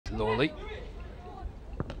Lawley.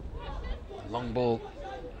 Long ball,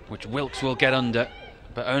 which Wilkes will get under,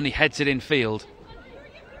 but only heads it in field.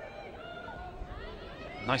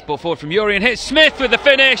 Nice ball forward from Yuri and hits Smith with the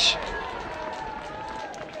finish.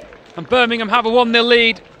 And Birmingham have a 1-0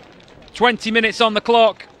 lead. 20 minutes on the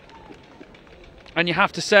clock. And you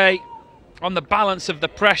have to say, on the balance of the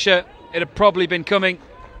pressure, it had probably been coming.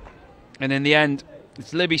 And in the end,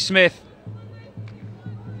 it's Libby Smith,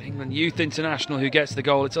 England Youth International, who gets the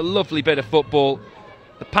goal. It's a lovely bit of football.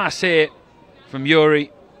 The pass here from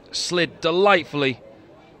Yuri slid delightfully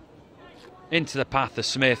into the path of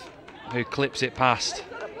Smith, who clips it past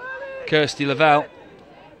Kirsty Lavelle.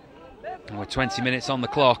 And with 20 minutes on the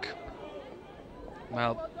clock,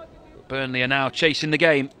 well, Burnley are now chasing the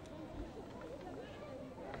game.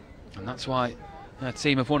 And that's why their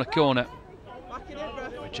team have won a corner,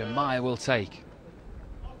 which Amaya will take.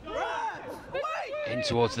 In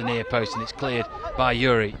towards the near post, and it's cleared by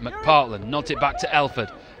Yuri. McPartland nods it back to Elford.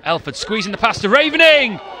 Elford squeezing the pass to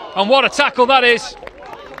Ravening, and what a tackle that is.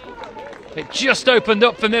 It just opened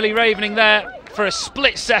up for Millie Ravening there for a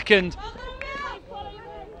split second.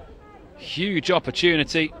 Huge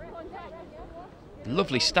opportunity.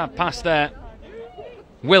 Lovely stab pass there.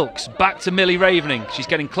 Wilkes back to Millie Ravening. She's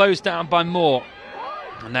getting closed down by Moore.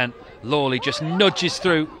 And then Lawley just nudges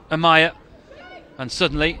through Amaya. And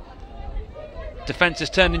suddenly, defence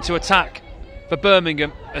has turned into attack for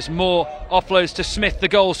Birmingham as Moore offloads to Smith, the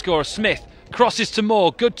goal scorer. Smith crosses to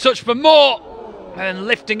Moore. Good touch for Moore. And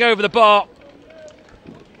lifting over the bar.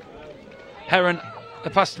 Heron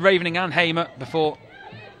past Ravening and Hamer before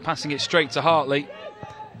passing it straight to Hartley.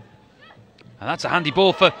 And that's a handy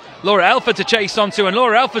ball for Laura Elford to chase onto. And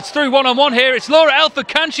Laura Elford's through one-on-one here. It's Laura Elford.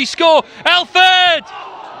 Can she score? Elford!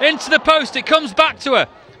 Into the post. It comes back to her.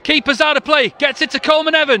 Keeper's out of play. Gets it to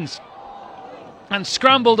Coleman Evans. And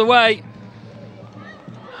scrambled away.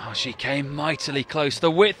 Oh, she came mightily close.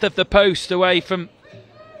 The width of the post away from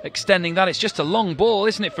extending that. It's just a long ball,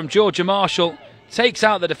 isn't it, from Georgia Marshall. Takes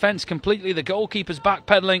out the defence completely. The goalkeeper's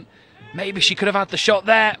backpedaling. Maybe she could have had the shot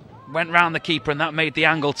there. Went round the keeper and that made the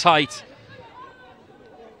angle tight.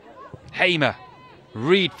 Hamer.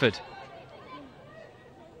 Reedford.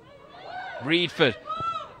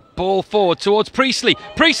 Ball forward towards Priestley.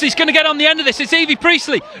 Priestley's going to get on the end of this. It's Evie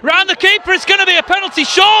Priestley. Round the keeper. It's going to be a penalty.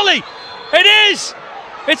 Surely it is.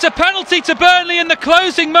 It's a penalty to Burnley in the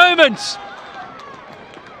closing moments.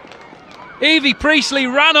 Evie Priestley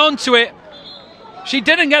ran onto it. She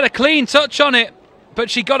didn't get a clean touch on it, but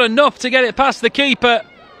she got enough to get it past the keeper,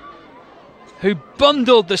 who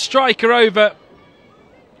bundled the striker over.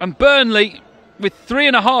 And Burnley, with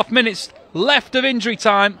 3.5 minutes left of injury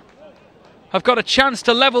time, have got a chance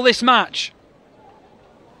to level this match.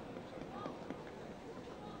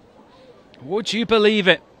 Would you believe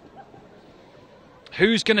it?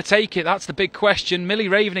 Who's going to take it? That's the big question. Millie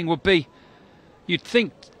Ravening would be, you'd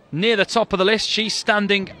think, near the top of the list. She's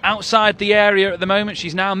standing outside the area at the moment.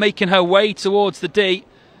 She's now making her way towards the D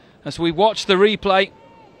as we watch the replay.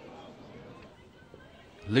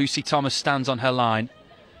 Lucy Thomas stands on her line.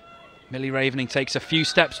 Millie Ravening takes a few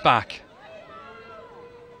steps back.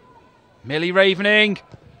 Millie Ravening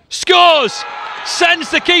scores!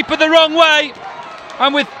 Sends the keeper the wrong way.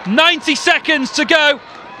 And with 90 seconds to go,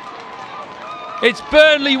 it's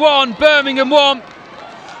Burnley 1, Birmingham 1.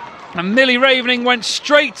 And Millie Ravening went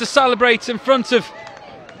straight to celebrate in front of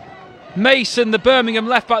Mason, the Birmingham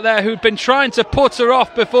left back there, who'd been trying to put her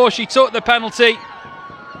off before she took the penalty.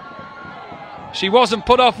 She wasn't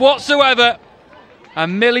put off whatsoever.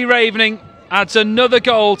 And Millie Ravening adds another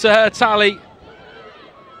goal to her tally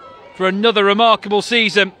for another remarkable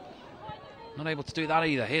season. Not able to do that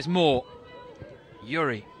either. Here's Moore.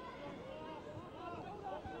 Yuri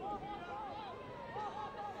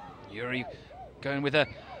going with a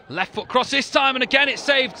left foot cross this time, and again it's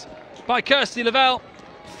saved by Kirsty Lavelle.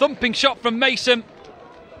 Thumping shot from Mason.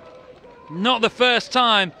 Not the first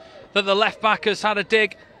time that the left back has had a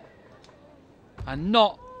dig, and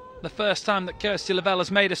not the first time that Kirsty Lavelle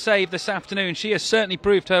has made a save this afternoon. She has certainly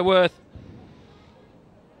proved her worth.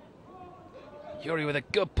 Yuri with a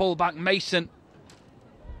good pull back. Mason.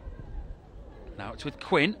 Now it's with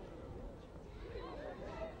Quinn.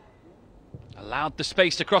 Allowed the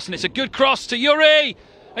space to cross, and it's a good cross to Yuri.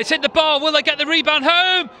 It's hit the bar. Will they get the rebound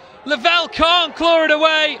home? Lavelle can't claw it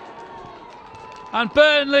away. And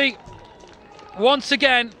Burnley, once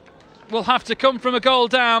again, will have to come from a goal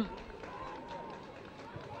down.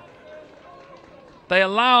 They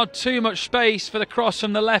allowed too much space for the cross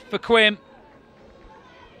from the left for Quinn.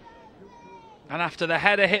 And after the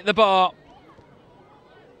header hit the bar,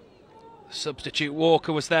 the substitute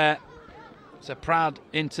Walker was there. So Pratt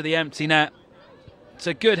into the empty net It's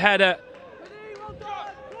a good header.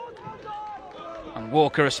 And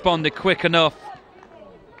Walker responded quick enough.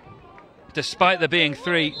 Despite there being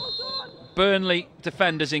 3 Burnley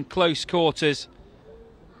defenders in close quarters,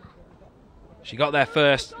 she got there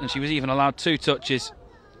first, and she was even allowed 2 touches.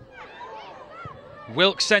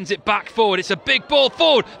 Wilkes sends it back forward. It's a big ball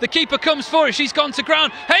forward. The keeper comes for it. She's gone to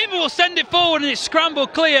ground. Hamer will send it forward, and it's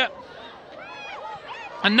scrambled clear.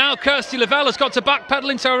 And now Kirsty Lavelle has got to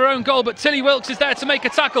backpedal into her own goal, but Tilly Wilkes is there to make a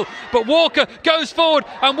tackle. But Walker goes forward,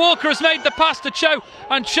 and Walker has made the pass to Cho,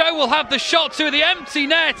 and Cho will have the shot to the empty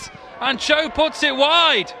net, and Cho puts it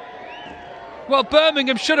wide. Well,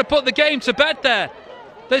 Birmingham should have put the game to bed there.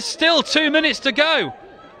 There's still 2 minutes to go.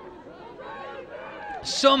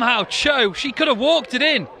 Somehow Cho, she could have walked it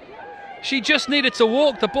in. She just needed to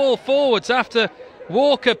walk the ball forwards after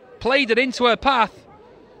Walker played it into her path.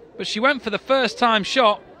 But she went for the first time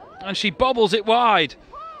shot, and she bobbles it wide.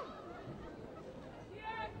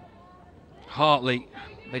 Hartley,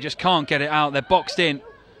 they just can't get it out. They're boxed in.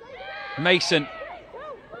 Mason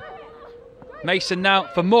now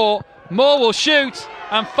for Moore. Moore will shoot,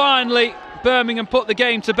 and finally Birmingham put the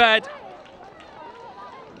game to bed.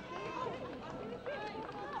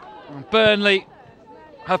 And Burnley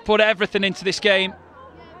have put everything into this game,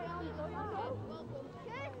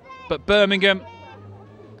 but Birmingham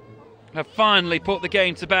have finally put the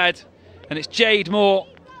game to bed. And it's Jade Moore,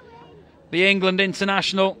 the England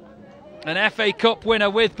international, an FA Cup winner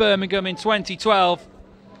with Birmingham in 2012,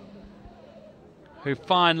 who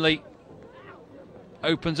finally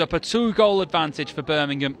opens up a 2-goal advantage for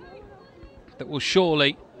Birmingham that will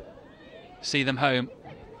surely see them home